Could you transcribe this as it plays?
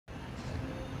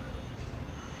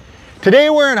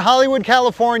Today we're in Hollywood,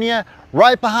 California,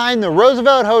 right behind the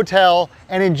Roosevelt Hotel,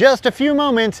 and in just a few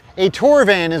moments, a tour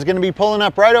van is gonna be pulling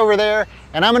up right over there,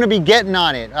 and I'm gonna be getting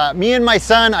on it. Me and my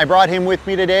son, I brought him with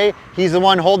me today. He's the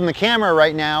one holding the camera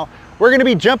right now. We're gonna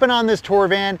be jumping on this tour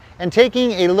van and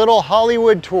taking a little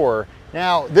Hollywood tour.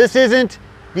 Now, this isn't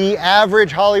the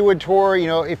average Hollywood tour. You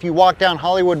know, if you walk down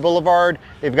Hollywood Boulevard,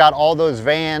 they've got all those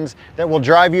vans that will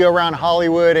drive you around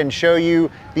Hollywood and show you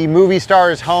the movie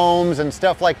stars' homes and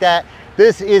stuff like that.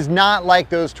 This is not like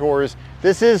those tours.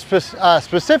 This is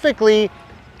specifically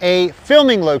a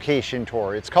filming location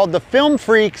tour. It's called the Film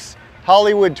Freaks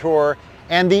Hollywood Tour,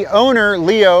 and the owner,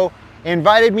 Leo,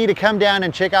 invited me to come down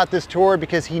and check out this tour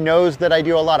because he knows that I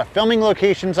do a lot of filming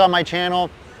locations on my channel.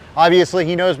 Obviously,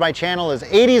 he knows my channel is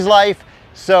 80s Life,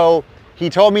 so he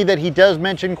told me that he does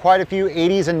mention quite a few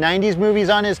 80s and 90s movies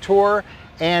on his tour,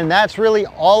 and that's really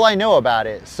all I know about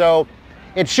it. So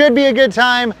it should be a good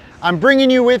time. I'm bringing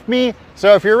you with me,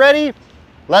 so if you're ready,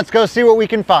 let's go see what we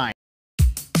can find.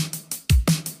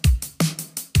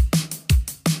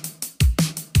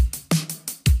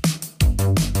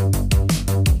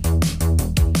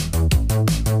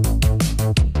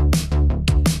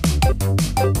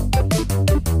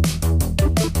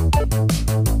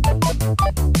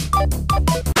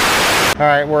 All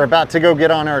right, we're about to go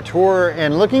get on our tour,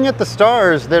 and looking at the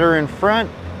stars that are in front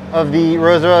of the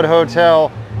Roosevelt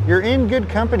Hotel, you're in good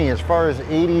company as far as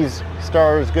 80s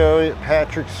stars go.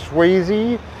 Patrick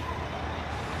Swayze.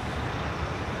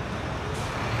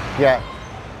 Yeah,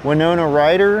 Winona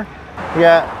Ryder.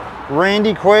 Yeah,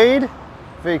 Randy Quaid,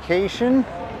 Vacation.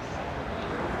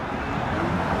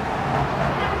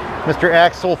 Mr.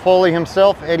 Axel Foley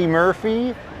himself, Eddie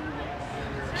Murphy.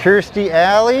 Kirstie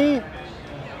Alley.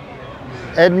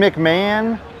 Ed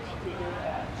McMahon.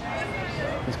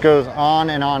 This goes on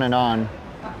and on and on.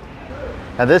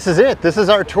 Now this is it. This is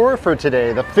our tour for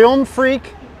today. The Film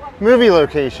Freak movie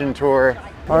location tour.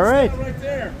 All right. Right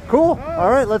there. Cool. All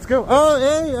right, let's go. Oh,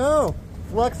 hey, oh,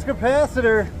 flux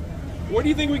capacitor. Where do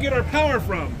you think we get our power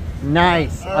from?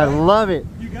 Nice. I love it.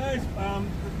 You guys,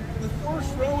 the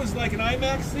first row is like an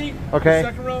IMAX seat. Okay. The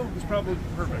second row is probably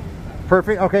perfect.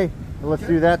 Perfect. Okay. Let's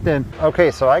do that then. Okay,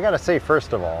 so I gotta say,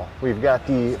 first of all, we've got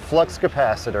the flux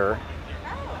capacitor.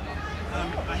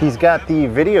 He's got the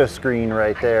video screen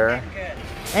right there.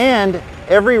 And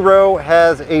every row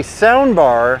has a sound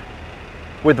bar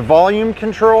with volume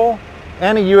control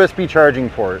and a USB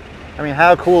charging port. I mean,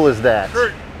 how cool is that?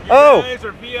 Kurt, you guys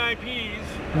are VIPs.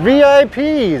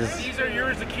 VIPs! These are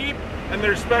yours to keep, and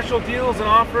there's special deals and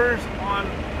offers on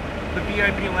the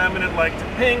VIP laminate, like to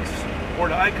Pinks or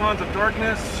to Icons of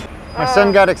Darkness. My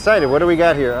son got excited. What do we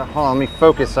got here? Hold on, let me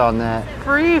focus on that.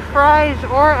 Free fries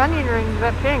or onion rings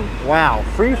at Pink's. Wow,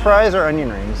 free fries or onion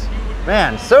rings.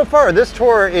 Man, so far this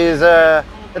tour is,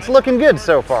 it's looking good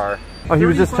so far. Oh, he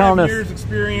was just telling us. 35 years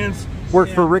experience.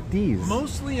 Worked for Rick Dees.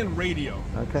 Mostly in radio.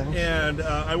 Okay. And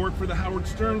I worked for the Howard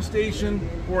Stern station,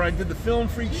 where I did the Film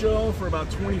Freak show for about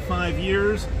 25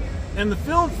 years. And the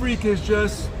Film Freak is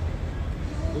just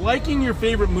liking your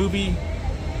favorite movie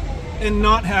and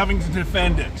not having to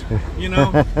defend it. You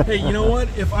know, hey, you know what?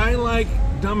 If I like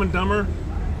Dumb and Dumber,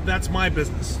 that's my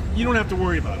business. You don't have to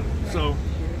worry about it. So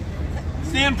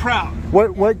stand proud.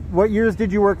 What years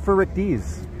did you work for Rick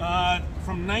Dees?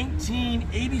 From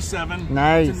 1987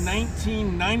 nice. to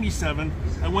 1997,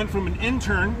 I went from an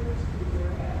intern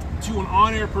to an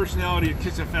on-air personality at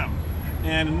Kiss FM.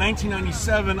 And in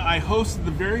 1997, I hosted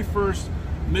the very first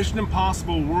Mission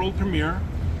Impossible world premiere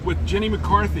with Jenny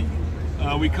McCarthy.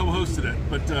 We co-hosted it,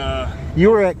 but you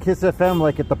were at Kiss FM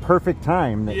like at the perfect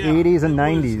time, the 80s and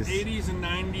 90s. 80s and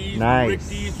 90s. Nice. Rick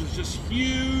Dees was just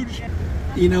huge.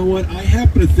 You know what? I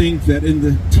happen to think that in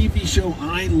the TV show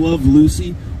I Love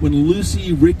Lucy, when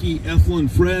Lucy, Ricky, Ethel,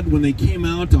 and Fred, when they came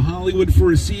out to Hollywood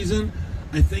for a season,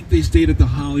 I think they stayed at the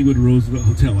Hollywood Roosevelt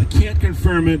Hotel. I can't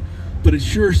confirm it, but it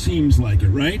sure seems like it,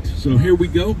 right? So here we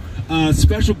go.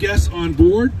 Special guests on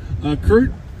board.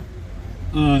 Kurt.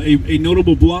 A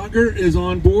notable blogger is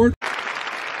on board.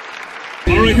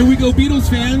 All right, here we go, Beatles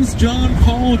fans. John,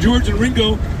 Paul, George, and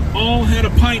Ringo all had a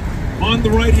pint on the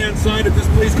right-hand side at this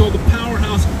place called the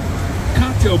Powerhouse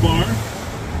Cocktail Bar.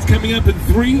 It's coming up in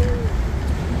 3,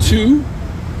 2,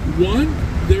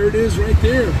 1. There it is right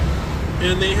there.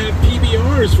 And they have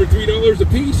PBRs for $3 a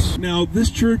piece. Now, this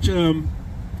church,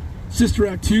 Sister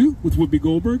Act 2 with Whoopi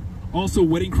Goldberg. Also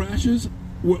Wedding Crashers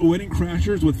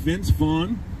with Vince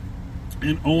Vaughn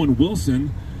and Owen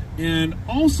Wilson. And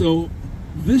also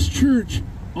this church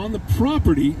on the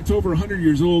property, it's over 100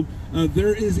 years old,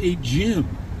 there is a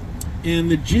gym,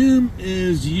 and the gym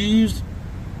is used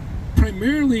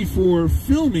primarily for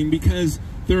filming because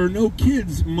there are no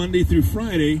kids Monday through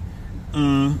Friday,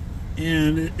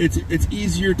 and it's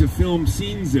easier to film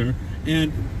scenes there.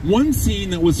 And one scene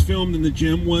that was filmed in the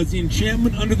gym was the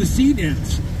Enchantment Under the Sea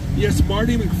dance. Yes,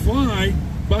 Marty McFly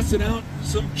busted out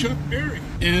some Chuck Berry.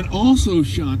 And also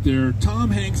shot there,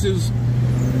 Tom Hanks's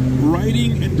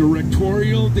writing and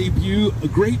directorial debut, a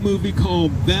great movie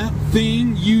called That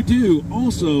Thing You Do,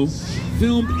 also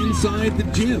filmed inside the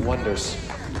gym. Wonders.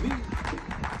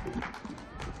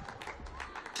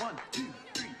 1, 2,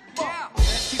 3, 4. Yeah.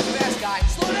 That's too fast, guy.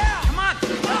 Slow down. Come on.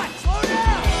 Come on. Slow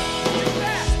down. Too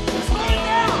fast. Slow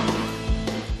down.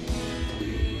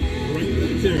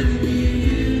 Right there.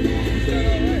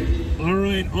 All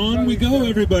right, on we go,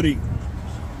 everybody.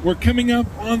 We're coming up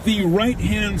on the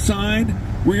right-hand side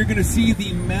where you're going to see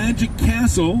the Magic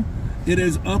Castle. It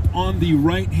is up on the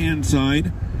right-hand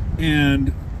side.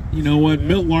 And you know what?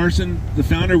 Milt Larson, the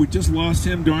founder, we just lost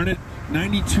him, darn it.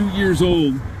 92 years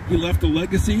old. He left a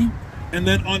legacy. And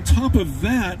then on top of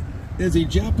that is a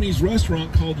Japanese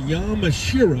restaurant called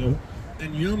Yamashiro.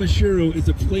 And Yamashiro is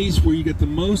a place where you get the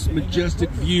most majestic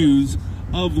views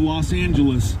of Los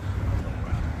Angeles.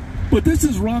 But this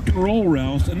is Rock and Roll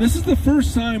Rouse, and this is the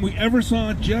first time we ever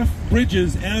saw Jeff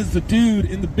Bridges as the dude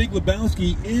in The Big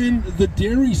Lebowski in the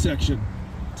dairy section.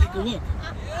 Take a look.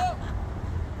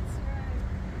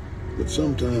 But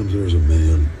sometimes there's a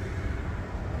man.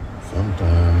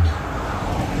 Sometimes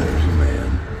there's a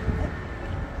man.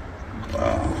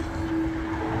 Wow.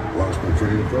 Lost my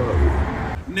train of thought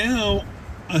here. Now,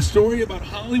 a story about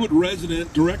Hollywood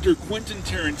resident director Quentin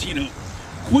Tarantino.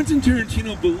 Quentin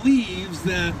Tarantino believes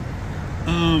that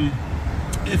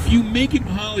if you make it in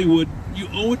Hollywood, you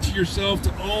owe it to yourself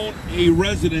to own a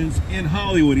residence in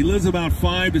Hollywood. He lives about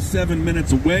 5 to 7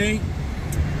 minutes away.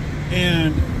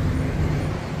 And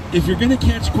if you're going to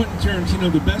catch Quentin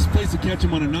Tarantino, the best place to catch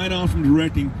him on a night off from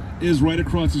directing is right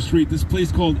across the street. This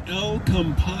place called El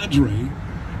Compadre.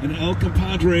 And El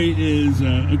Compadre is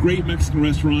a great Mexican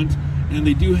restaurant. And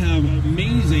they do have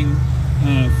amazing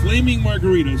flaming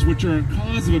margaritas, which are a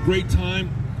cause of a great time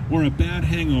or a bad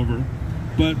hangover.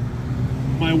 But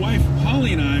my wife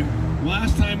Holly and I,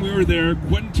 last time we were there,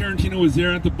 Quentin Tarantino was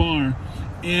there at the bar,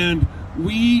 and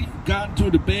we got into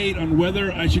a debate on whether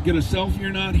I should get a selfie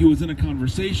or not. He was in a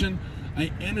conversation.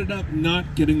 I ended up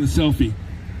not getting the selfie.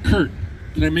 Kurt,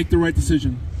 did I make the right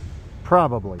decision?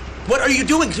 Probably. What are you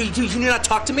doing? Do you not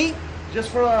talk to me? Just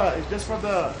for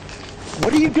the.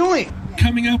 What are you doing?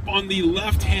 Coming up on the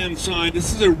left-hand side,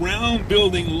 this is a round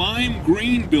building, lime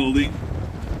green building.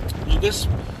 Now this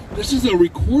is a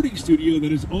recording studio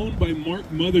that is owned by Mark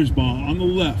Mothersbaugh on the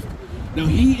left. Now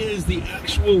he is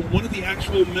one of the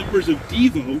actual members of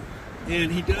Devo,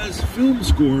 and he does film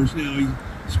scores. Now he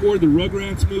scored the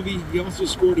Rugrats movie. He also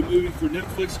scored a movie for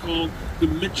Netflix called The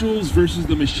Mitchells versus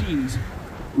the Machines,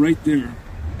 right there.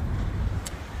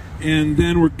 And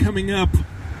then we're coming up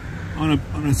on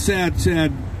a sad,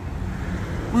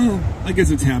 well, I guess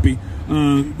it's happy.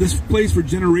 This place for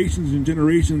generations and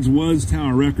generations was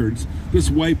Tower Records. This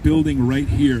white building right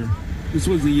here. This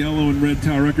was the yellow and red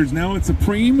Tower Records. Now it's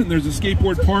Supreme, and there's a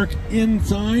skateboard park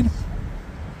inside.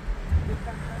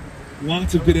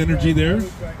 Lots of good energy there.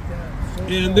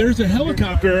 And there's a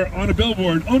helicopter on a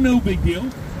billboard. Oh, no big deal.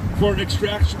 For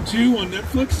Extraction 2 on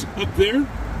Netflix up there.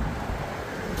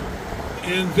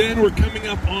 And then we're coming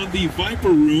up on the Viper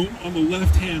Room on the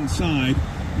left-hand side.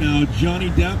 Now, Johnny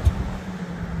Depp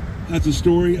has a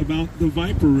story about the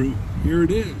Viper Room. Here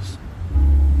it is.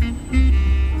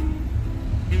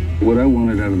 What I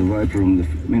wanted out of the Viper Room,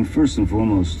 I mean, first and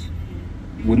foremost,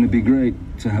 wouldn't it be great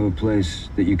to have a place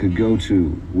that you could go to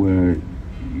where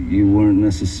you weren't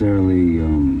necessarily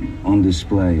on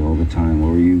display all the time,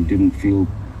 or you didn't feel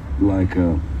like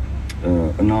a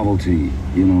novelty,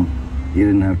 you know? You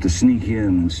didn't have to sneak in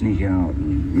and sneak out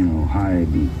and, you know, hide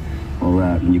and all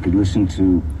that. And you could listen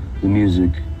to the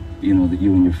music, you know, that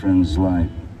you and your friends like.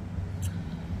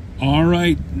 All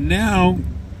right, now,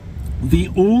 the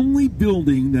only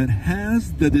building that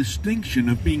has the distinction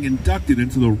of being inducted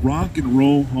into the Rock and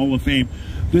Roll Hall of Fame.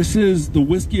 This is the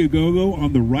Whiskey A Go-Go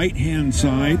on the right-hand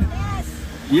side.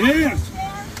 Yes!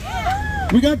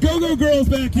 We got Go-Go Girls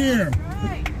back here.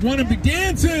 Want to be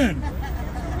dancing.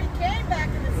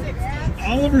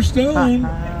 Oliver Stone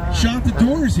shot the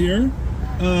Doors here.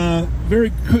 Very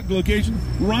good location.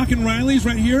 Rockin' Riley's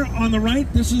right here on the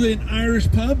right. This is an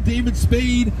Irish pub. David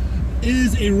Spade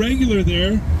is a regular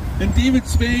there. And David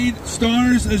Spade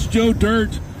stars as Joe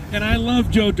Dirt. And I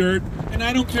love Joe Dirt. And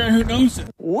I don't care who knows it.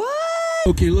 What?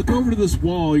 Okay, look over to this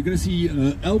wall. You're going to see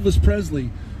Elvis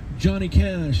Presley, Johnny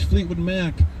Cash, Fleetwood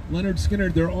Mac, Leonard Skinner,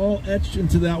 they're all etched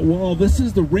into that wall. This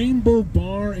is the Rainbow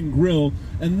Bar and Grill,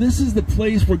 and this is the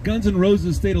place where Guns N'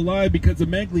 Roses stayed alive because the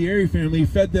Magliari family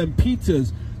fed them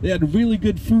pizzas. They had really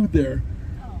good food there.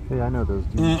 Yeah, I know those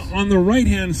dudes. On the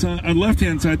right-hand side,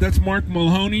 left-hand side, that's Mark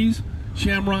Mulhoney's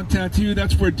Shamrock Tattoo.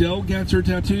 That's where Dell gets her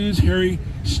tattoos. Harry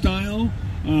Style.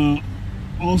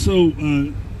 Also,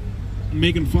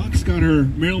 Megan Fox got her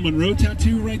Marilyn Monroe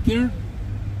tattoo right there.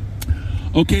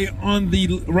 Okay, on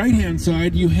the right-hand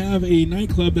side, you have a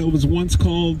nightclub that was once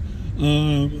called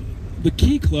the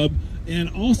Key Club, and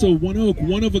also One Oak,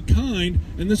 one of a kind,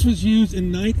 and this was used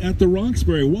in Night at the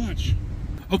Roxbury. Watch.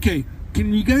 Okay,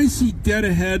 can you guys see dead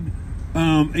ahead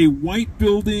a white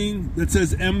building that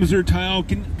says Emser Tile?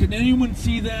 Can anyone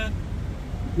see that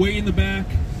way in the back?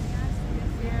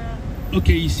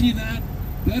 Okay, you see that?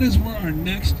 That is where our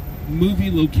next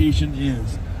movie location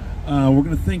is. We're going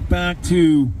to think back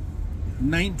to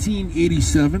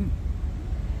 1987.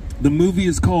 The movie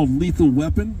is called Lethal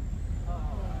Weapon.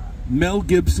 Mel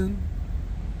Gibson,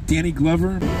 Danny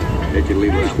Glover. They can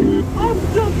leave us.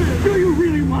 I'm jumping! Do you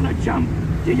really want to jump?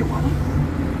 Do you want to?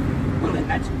 Well, then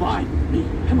that's fine with me.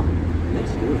 Come on,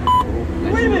 let's do it.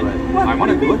 Wait a minute! What? I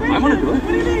want to do it. I want to do it.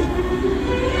 What do you mean?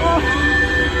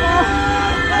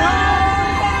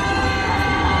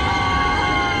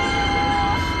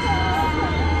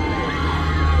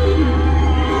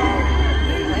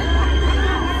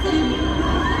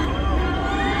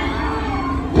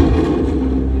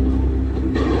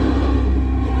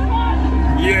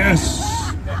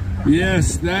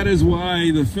 Yes, that is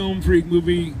why the Film Freak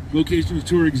Movie Locations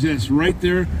Tour exists. Right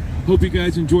there. Hope you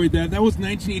guys enjoyed that. That was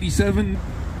 1987.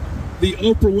 The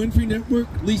Oprah Winfrey Network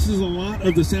leases a lot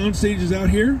of the sound stages out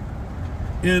here.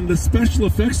 And the special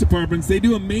effects departments, they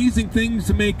do amazing things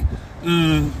to make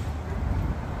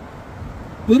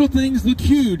little things look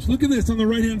huge. Look at this on the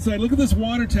right-hand side. Look at this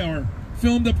water tower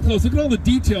filmed up close. Look at all the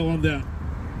detail on that.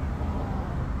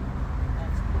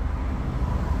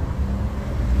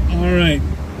 All right.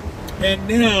 And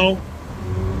now,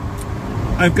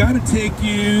 I've got to take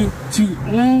you to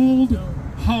old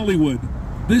Hollywood.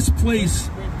 This place,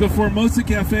 the Formosa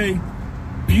Cafe,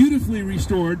 beautifully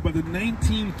restored by the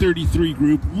 1933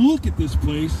 group. Look at this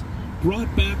place,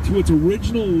 brought back to its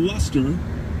original luster.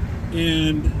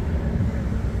 And,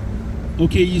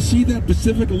 okay, you see that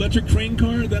Pacific Electric train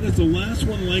car? That is the last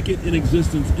one like it in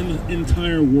existence in the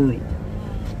entire world.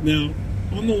 Now,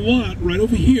 on the lot right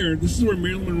over here, this is where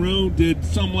Marilyn Monroe did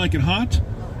Some Like It Hot,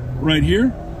 right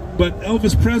here. But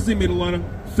Elvis Presley made a lot of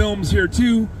films here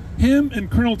too. Him and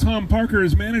Colonel Tom Parker,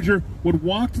 his manager, would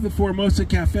walk to the Formosa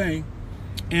Cafe,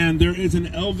 and there is an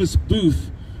Elvis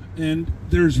booth, and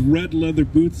there's red leather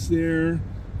booths there.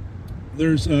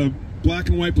 There's black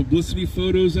and white publicity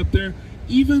photos up there.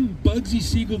 Even Bugsy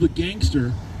Siegel the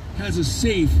gangster has a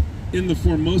safe in the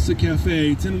Formosa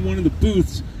Cafe. It's in one of the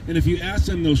booths, and if you ask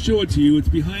them, they'll show it to you. It's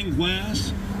behind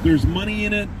glass, there's money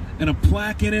in it, and a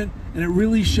plaque in it, and it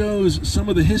really shows some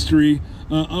of the history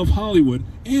of Hollywood.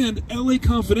 And LA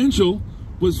Confidential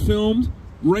was filmed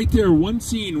right there, one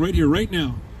scene right here, right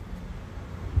now.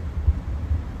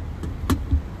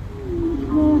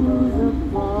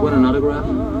 Want an autograph?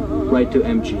 Write to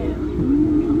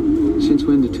MGM. Since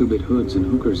when do two-bit hoods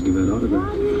and hookers give out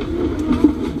autographs?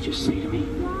 Just say to me.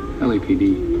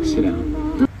 LAPD, sit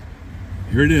down.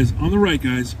 Here it is, on the right,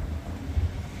 guys.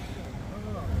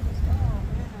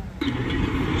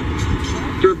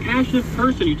 You're a passionate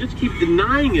person. You just keep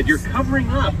denying it. You're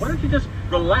covering up. Why don't you just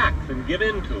relax and give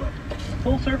in to it?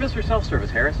 Full service or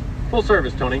self-service, Harris? Full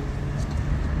service, Tony.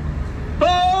 Full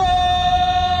service!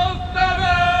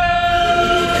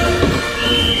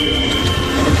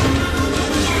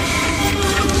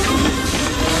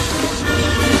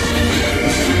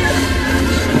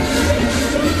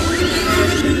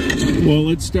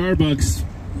 Well, at Starbucks,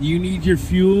 you need your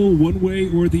fuel one way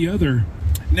or the other.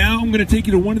 Now I'm going to take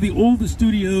you to one of the oldest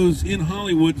studios in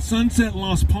Hollywood, Sunset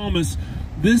Las Palmas.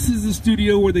 This is the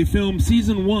studio where they filmed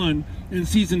season 1 and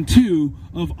season 2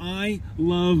 of I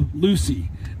Love Lucy.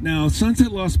 Now,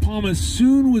 Sunset Las Palmas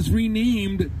soon was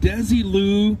renamed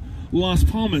Desilu Las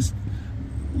Palmas.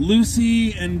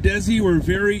 Lucy and Desi were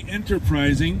very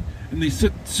enterprising, and they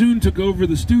soon took over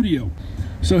the studio.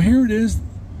 So here it is.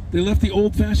 They left the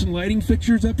old-fashioned lighting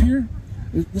fixtures up here.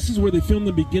 This is where they filmed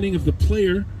the beginning of The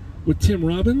Player with Tim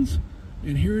Robbins,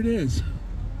 and here it is.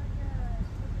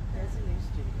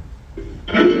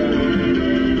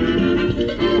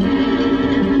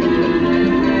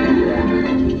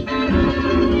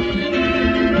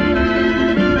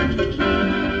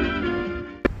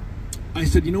 I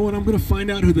said, you know what, I'm going to find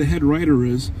out who the head writer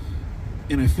is.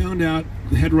 and I found out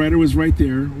the head writer was right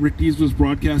there. Rick Dees was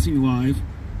broadcasting live,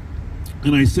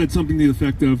 and I said something to the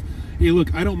effect of, hey,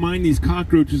 look, I don't mind these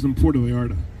cockroaches in Puerto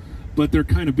Vallarta, but they're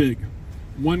kind of big.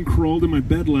 One crawled in my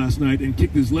bed last night and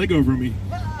kicked his leg over me.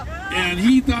 And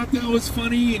he thought that was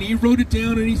funny, and he wrote it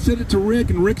down, and he said it to Rick,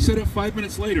 and Rick said it 5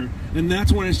 minutes later. And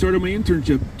that's when I started my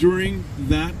internship, during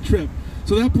that trip.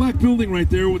 So that black building right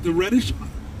there with the reddish,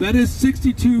 that is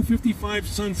 6255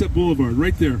 Sunset Boulevard,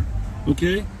 right there.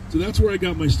 Okay? So that's where I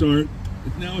got my start.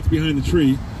 Now it's behind the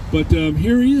tree. But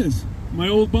here he is, my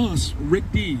old boss,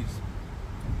 Rick Dees.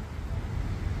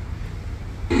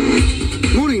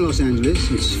 Morning, Los Angeles.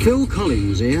 It's Phil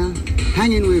Collins here,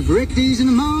 hanging with Rick Dees in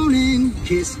the morning.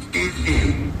 Kiss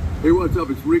FM. Hey, what's up?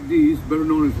 It's Rick Dees, better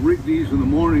known as Rick Dees in the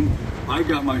morning. I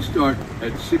got my start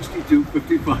at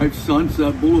 6255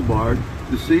 Sunset Boulevard,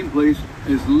 the same place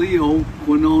as Leo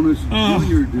Quinones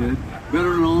Jr. did,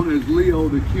 better known as Leo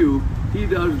the Q. He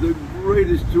does the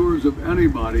greatest tours of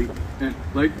anybody. And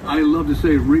like I love to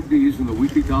say, Rick Dees in the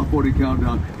weekly Top 40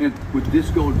 Countdown, and with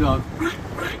Disco Duck,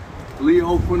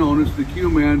 Leo Quinones, the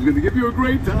Q-Man, is going to give you a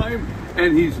great time,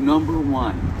 and he's number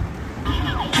one.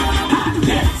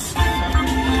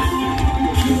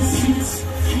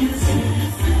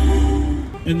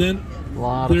 And then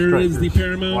there is the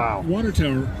Paramount Water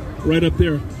Tower right up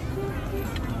there.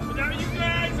 Without you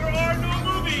guys, there are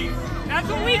no movies. That's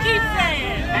what we keep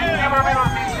saying. And never been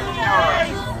on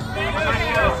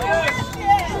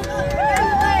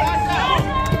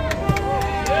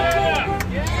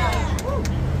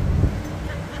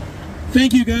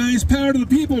Thank you guys, power to the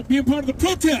people, being part of the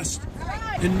protest.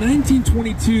 In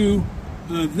 1922,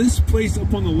 this place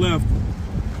up on the left,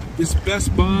 this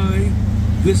Best Buy,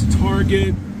 this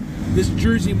Target, this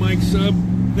Jersey Mike sub,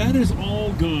 that is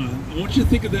all gone. I want you to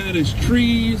think of that as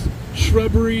trees,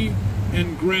 shrubbery,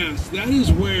 and grass. That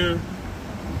is where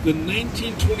the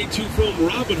 1922 film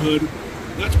Robin Hood,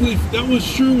 that was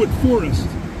Sherwood Forest,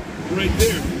 right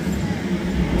there.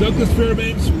 Douglas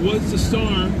Fairbanks was the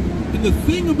star. And the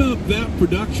thing about that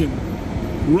production,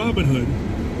 Robin Hood,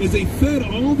 is they fed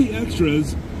all the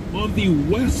extras on the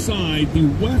west side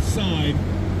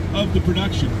of the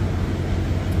production.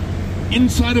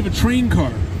 Inside of a train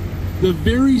car. The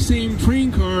very same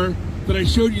train car that I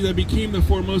showed you that became the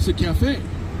Formosa Cafe.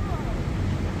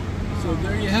 So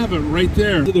there you have it, right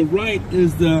there. To the right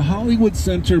is the Hollywood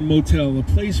Center Motel, a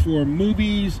place for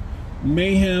movies,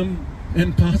 mayhem,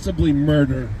 and possibly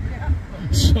murder.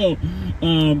 So,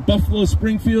 Buffalo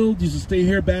Springfield used to stay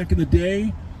here back in the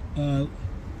day.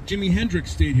 Jimi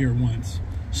Hendrix stayed here once.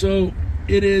 So,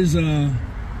 it is,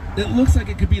 it looks like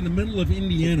it could be in the middle of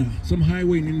Indiana, some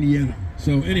highway in Indiana.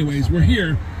 So, anyways, we're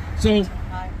here. So,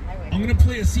 I'm going to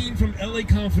play a scene from LA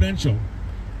Confidential.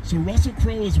 So, Russell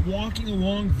Crowe is walking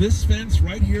along this fence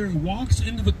right here and walks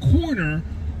into the corner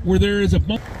where there is a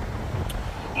bump.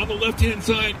 On the left-hand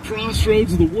side,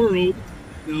 Crossroads of the World.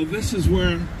 Now, this is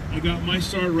where I got my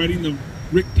start writing the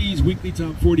Rick Dees Weekly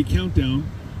Top 40 Countdown.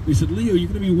 They said, Leo, you're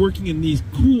going to be working in these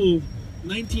cool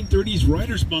 1930s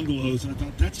writers' bungalows. And I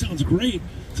thought, that sounds great.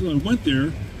 So I went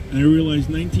there, and I realized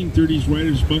 1930s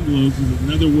writers' bungalows is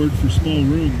another word for small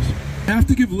rooms. I have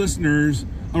to give listeners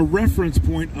a reference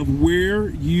point of where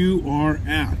you are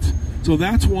at. So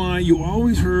that's why you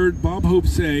always heard Bob Hope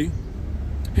say,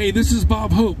 hey, this is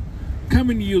Bob Hope,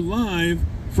 coming to you live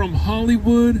from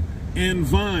Hollywood and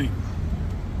Vine.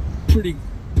 Pretty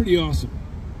awesome.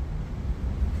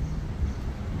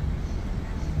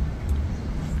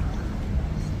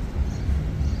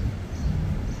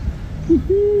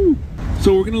 Woohoo!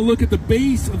 So we're going to look at the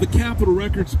base of the Capitol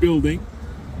Records building.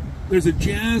 There's a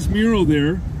jazz mural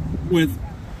there with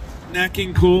Nat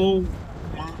King Cole,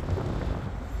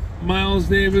 Miles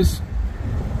Davis,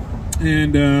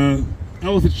 and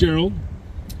Ella Fitzgerald.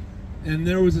 And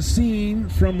there was a scene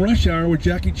from Rush Hour with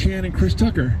Jackie Chan and Chris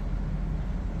Tucker.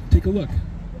 Take a look.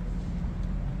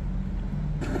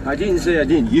 I didn't say I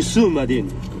didn't. You assume I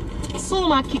didn't.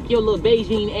 Assume I kick your little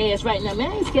Beijing ass right now,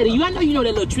 man. I ain't scared of you. I know you know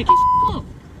that little tricky shit. Come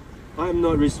on. I'm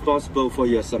not responsible for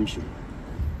your assumption.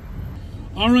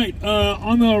 All right,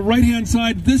 on the right-hand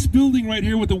side, this building right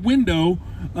here with the window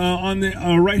on the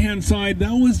right-hand side,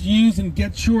 that was used in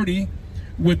Get Shorty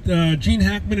with Gene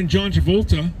Hackman and John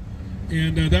Travolta.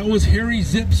 And that was Harry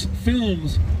Zips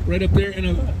Films right up there, and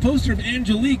a poster of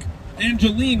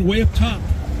Angeline way up top.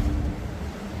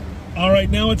 All right,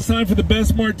 now it's time for the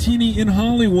best martini in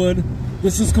Hollywood.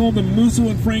 This is called the Musso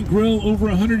and Frank Grill, over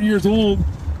 100 years old.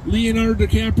 Leonardo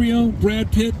DiCaprio, Brad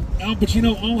Pitt, Al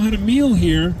Pacino all had a meal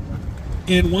here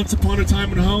in Once Upon a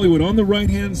Time in Hollywood. On the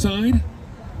right-hand side,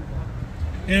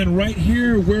 and right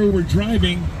here where we're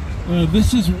driving,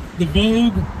 this is the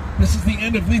Vogue. This is the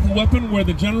end of Lethal Weapon, where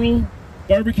the general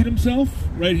barbecued himself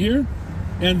right here.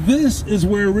 And this is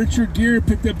where Richard Gere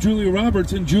picked up Julia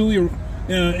Roberts in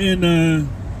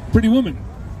Pretty Woman.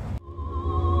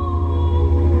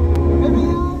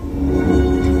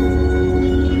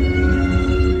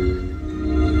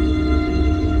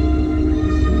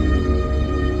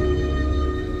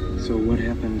 So what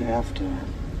happened after?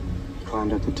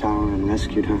 Climbed up the tower and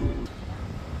rescued her.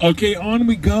 Okay, on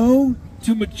we go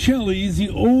to Michelli's, the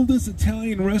oldest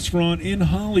Italian restaurant in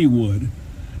Hollywood.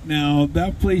 Now,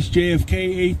 that place JFK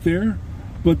ate there,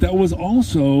 but that was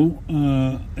also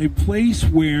a place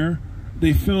where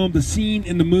they filmed a scene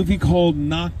in the movie called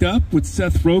Knocked Up with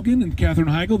Seth Rogen and Katherine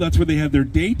Heigl. That's where they had their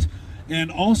date.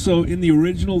 And also in the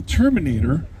original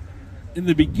Terminator, in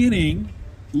the beginning,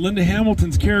 Linda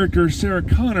Hamilton's character, Sarah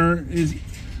Connor,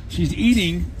 she's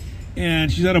eating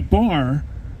and she's at a bar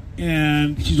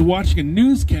and she's watching a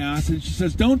newscast and she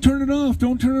says, "Don't turn it off,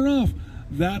 don't turn it off."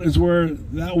 That is where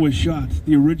that was shot,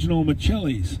 the original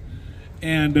Michelli's.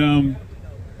 And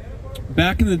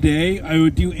back in the day, I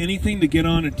would do anything to get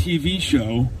on a TV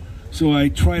show. So I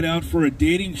tried out for a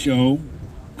dating show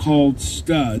called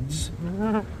Studs.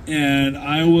 And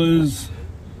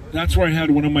that's where I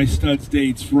had one of my Studs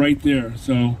dates right there.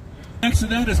 So next to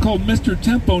that is called Mr.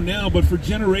 Tempo now, but for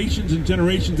generations and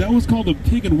generations, that was called a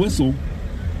Pig and Whistle.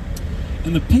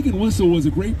 And the Pig and Whistle was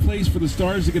a great place for the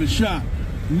stars to get a shot.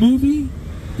 Movie,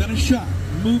 then a shot.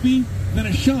 Movie, then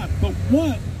a shot. But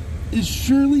what is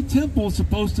Shirley Temple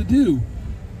supposed to do?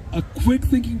 A quick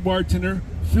thinking bartender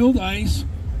filled ice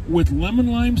with lemon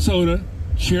lime soda,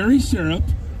 cherry syrup,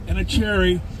 and a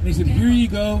cherry. And he said, "Here you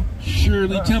go,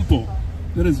 Shirley Temple."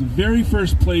 That is the very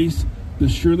first place the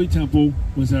Shirley Temple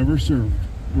was ever served.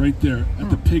 Right there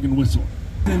at the Pig and Whistle.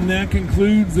 And that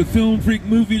concludes the Film Freak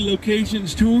Movie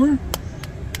Locations Tour.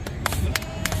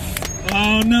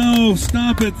 Oh no,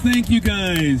 stop it. Thank you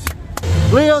guys.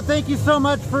 Leo, thank you so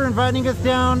much for inviting us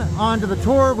down onto the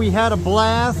tour. We had a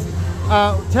blast.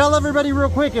 Tell everybody real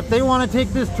quick, if they want to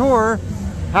take this tour,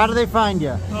 how do they find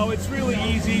you? Oh, it's really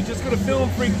easy. Just go to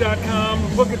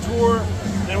filmfreak.com, book a tour,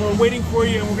 and we're waiting for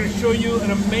you, and we're going to show you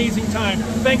an amazing time.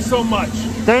 Thanks so much.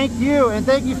 Thank you, and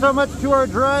thank you so much to our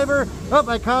driver. Oh,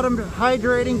 I caught him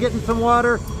hydrating, getting some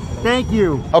water. Thank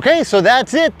you. Okay, so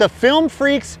that's it. The Film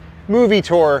Freaks movie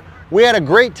tour. We had a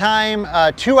great time,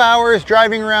 2 hours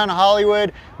driving around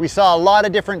Hollywood. We saw a lot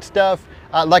of different stuff.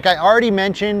 Like I already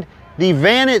mentioned, the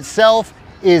van itself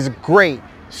is great.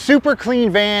 Super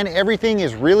clean van, everything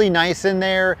is really nice in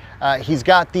there. He's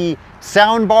got the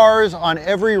sound bars on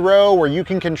every row where you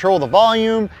can control the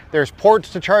volume. There's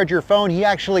ports to charge your phone. He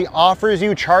actually offers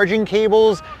you charging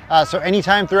cables. So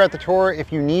anytime throughout the tour,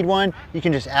 if you need one, you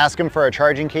can just ask him for a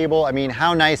charging cable. I mean,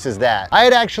 how nice is that? I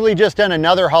had actually just done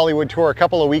another Hollywood tour a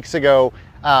couple of weeks ago.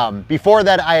 Before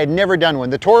that, I had never done one.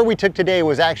 The tour we took today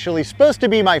was actually supposed to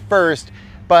be my first,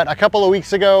 but a couple of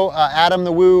weeks ago, Adam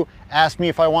the Woo asked me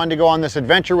if I wanted to go on this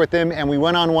adventure with him, and we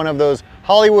went on one of those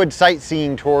Hollywood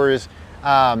sightseeing tours.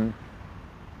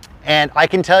 And I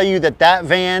can tell you that that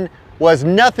van was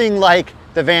nothing like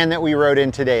the van that we rode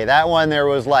in today. That one, there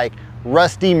was like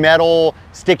rusty metal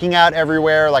sticking out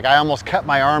everywhere. Like I almost cut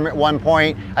my arm at one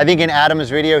point. I think in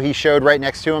Adam's video he showed right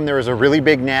next to him, there was a really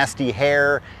big nasty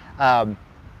hair.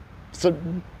 So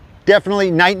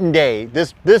definitely night and day.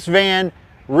 This van,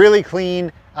 really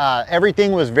clean.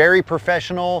 Everything was very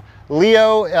professional.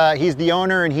 Leo, he's the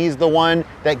owner and he's the one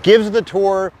that gives the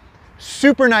tour.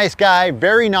 Super nice guy,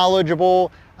 very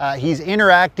knowledgeable. He's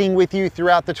interacting with you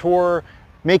throughout the tour,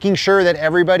 making sure that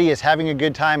everybody is having a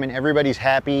good time and everybody's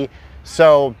happy.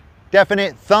 So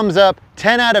definite thumbs up,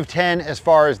 10 out of 10 as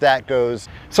far as that goes.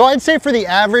 So I'd say for the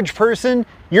average person,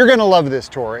 you're gonna love this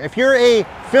tour. If you're a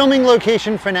filming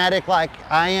location fanatic like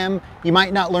I am, you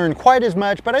might not learn quite as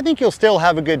much, but I think you'll still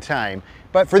have a good time.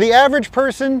 But for the average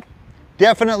person,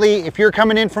 definitely if you're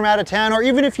coming in from out of town, or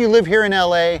even if you live here in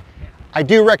LA, I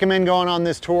do recommend going on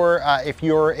this tour. If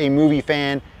you're a movie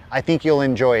fan, I think you'll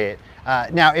enjoy it.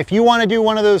 Now, if you wanna do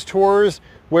one of those tours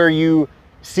where you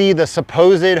see the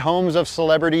supposed homes of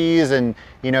celebrities and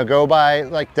go by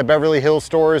like the Beverly Hills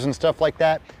stores and stuff like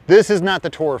that, this is not the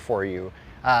tour for you.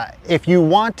 If you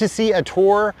want to see a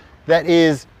tour that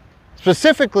is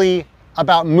specifically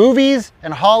about movies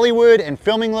and Hollywood and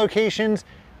filming locations,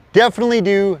 definitely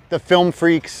do the Film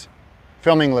Freaks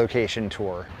filming location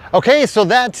tour. Okay, so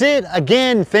that's it.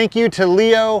 Again, thank you to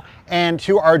Leo and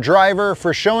to our driver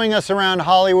for showing us around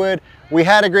Hollywood. We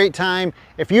had a great time.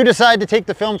 If you decide to take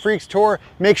the Film Freaks tour,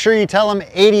 make sure you tell them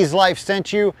 80s Life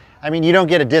sent you. I mean, you don't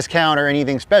get a discount or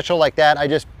anything special like that. I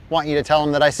just want you to tell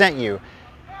them that I sent you.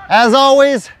 As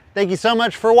always, thank you so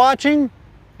much for watching,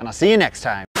 and I'll see you next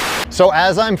time. So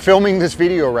as I'm filming this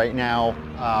video right now,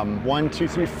 1, 2,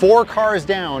 3, 4 cars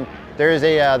down, there's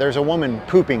a woman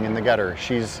pooping in the gutter.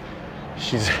 She's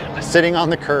sitting on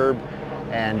the curb,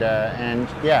 and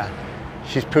yeah,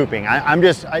 she's pooping.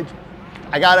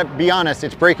 I gotta be honest,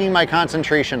 it's breaking my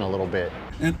concentration a little bit.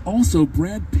 And also,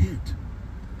 Brad Pitt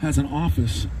has an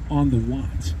office on the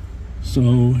Watts.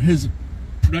 So his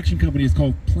production company is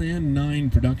called Plan 9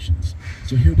 Productions.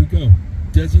 So here we go.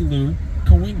 Desilu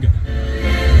Kawinga.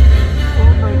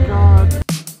 Oh my God.